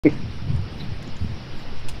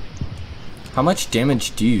How much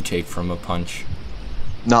damage do you take from a punch?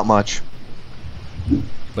 Not much.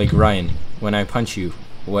 Like Ryan, when I punch you,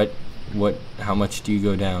 how much do you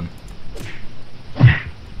go down?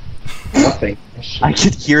 Nothing. I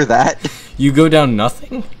could hear that. You go down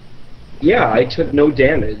nothing? Yeah, I took no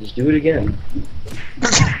damage. Do it again.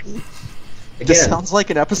 This sounds like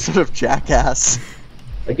an episode of Jackass.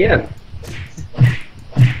 Again.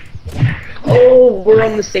 Oh, we're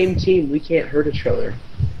on the same team. We can't hurt each other.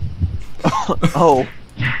 Oh.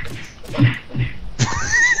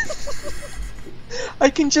 I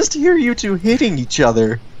can just hear you two hitting each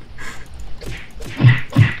other.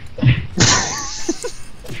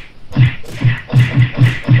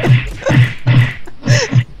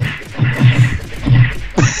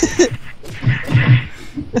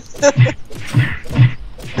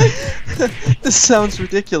 This sounds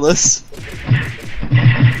ridiculous.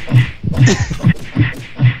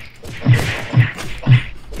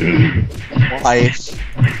 Why?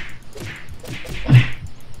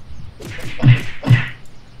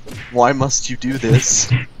 Why must you do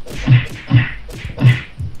this?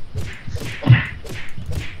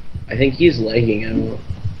 I think he's lagging out.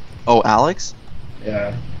 Oh, Alex?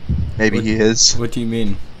 Yeah. Maybe he is. What do you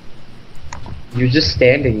mean? You're just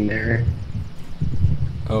standing there.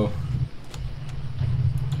 Oh.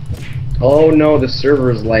 Oh no, the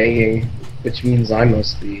server's lagging, which means I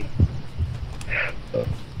must be. Oh.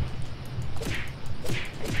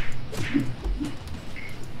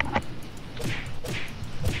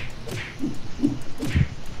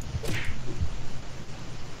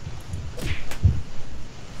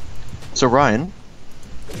 So Ryan,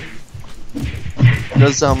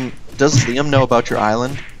 does Liam know about your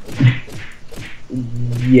island?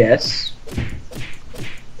 Yes.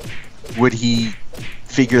 Would he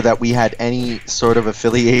figure that we had any sort of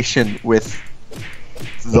affiliation with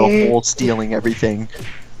the whole stealing everything?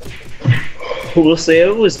 We'll say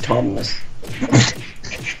it was Thomas.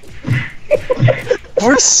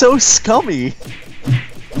 We're so scummy.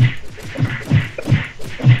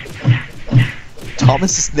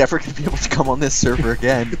 Thomas is never gonna be able to come on this server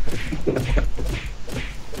again.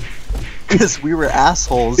 Because we were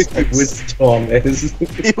assholes. It was Thomas.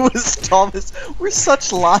 It was Thomas. We're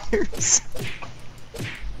such liars.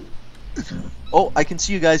 Oh, I can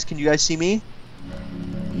see you guys. Can you guys see me?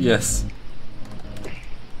 Yes.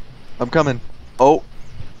 I'm coming. Oh.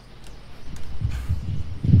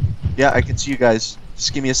 Yeah, I can see you guys.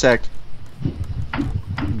 Just give me a sec.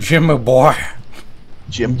 Jimmy boy.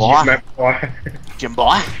 Jim boy. Jim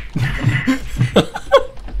boy.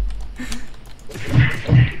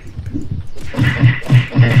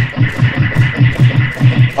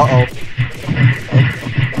 Uh-oh.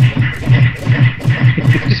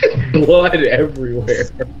 Blood everywhere.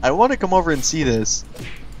 I want to come over and see this.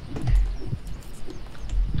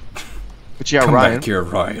 But yeah, Come Ryan. back here,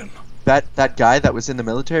 Ryan. That guy that was in the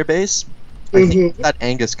military base, I think that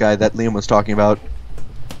Angus guy that Liam was talking about.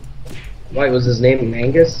 Why was his name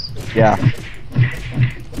Angus? Yeah.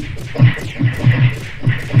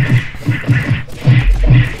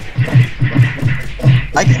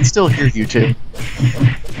 I can still hear you two.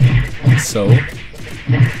 So?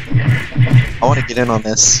 I want to get in on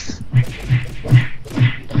this.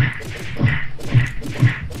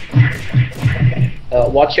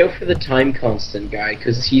 Watch out for the time constant guy,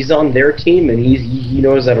 because he's on their team and he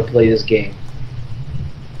knows how to play this game.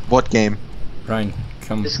 What game? Ryan,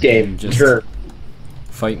 come. This game, Just sure.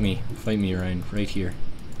 fight me, Ryan, right here.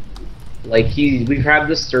 Like we've had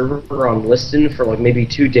this server on Liston for like maybe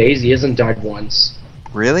 2 days. He hasn't died once.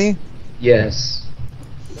 Really? Yes.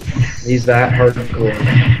 He's that hardcore.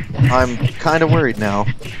 I'm kind of worried now.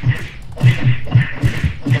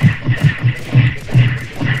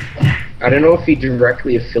 I don't know if he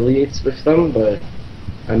directly affiliates with them, but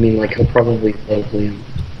I mean, like he'll probably play him.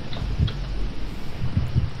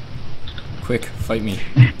 Quick, fight me.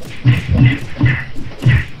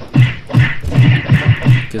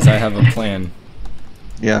 Because I have a plan.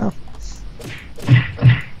 Yeah.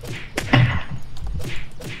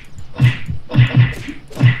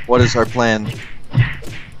 What is our plan?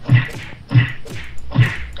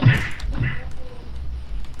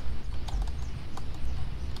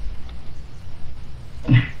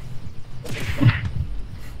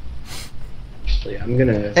 Actually, I'm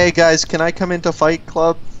gonna. Hey guys, can I come into Fight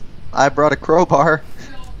Club? I brought a crowbar.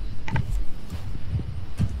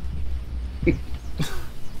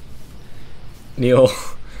 Neil,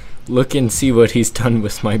 look and see what he's done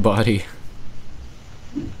with my body.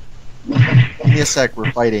 Give me a sec,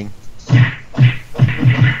 we're fighting.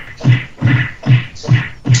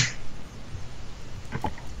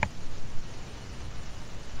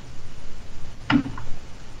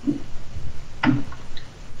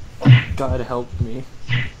 God help me.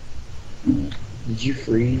 Did you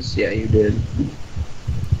freeze? Yeah, you did.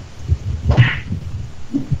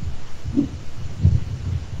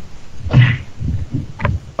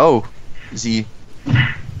 Oh, is he?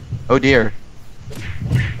 Oh dear.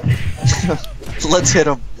 Let's hit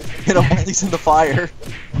him. Hit him while he's in the fire.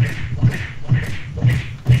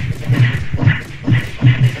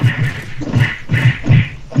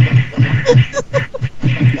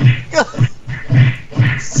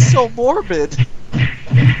 So morbid.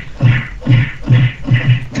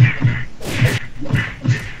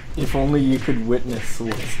 If only you could witness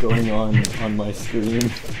what's going on my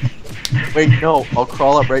screen. Wait, no, I'll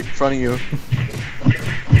crawl up right in front of you.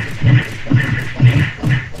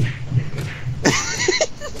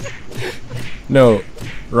 No,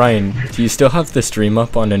 Ryan, do you still have the stream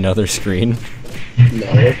up on another screen?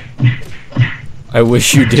 No. I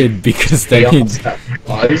wish you did, because then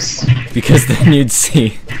you'd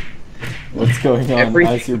see what's going on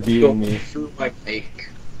as you're beating me. Through my mic.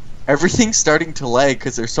 Everything's starting to lag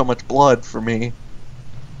because there's so much blood for me.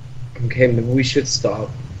 Okay, maybe we should stop.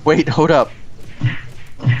 Wait, hold up.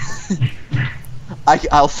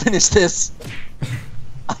 I'll finish this.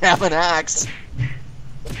 I have an axe.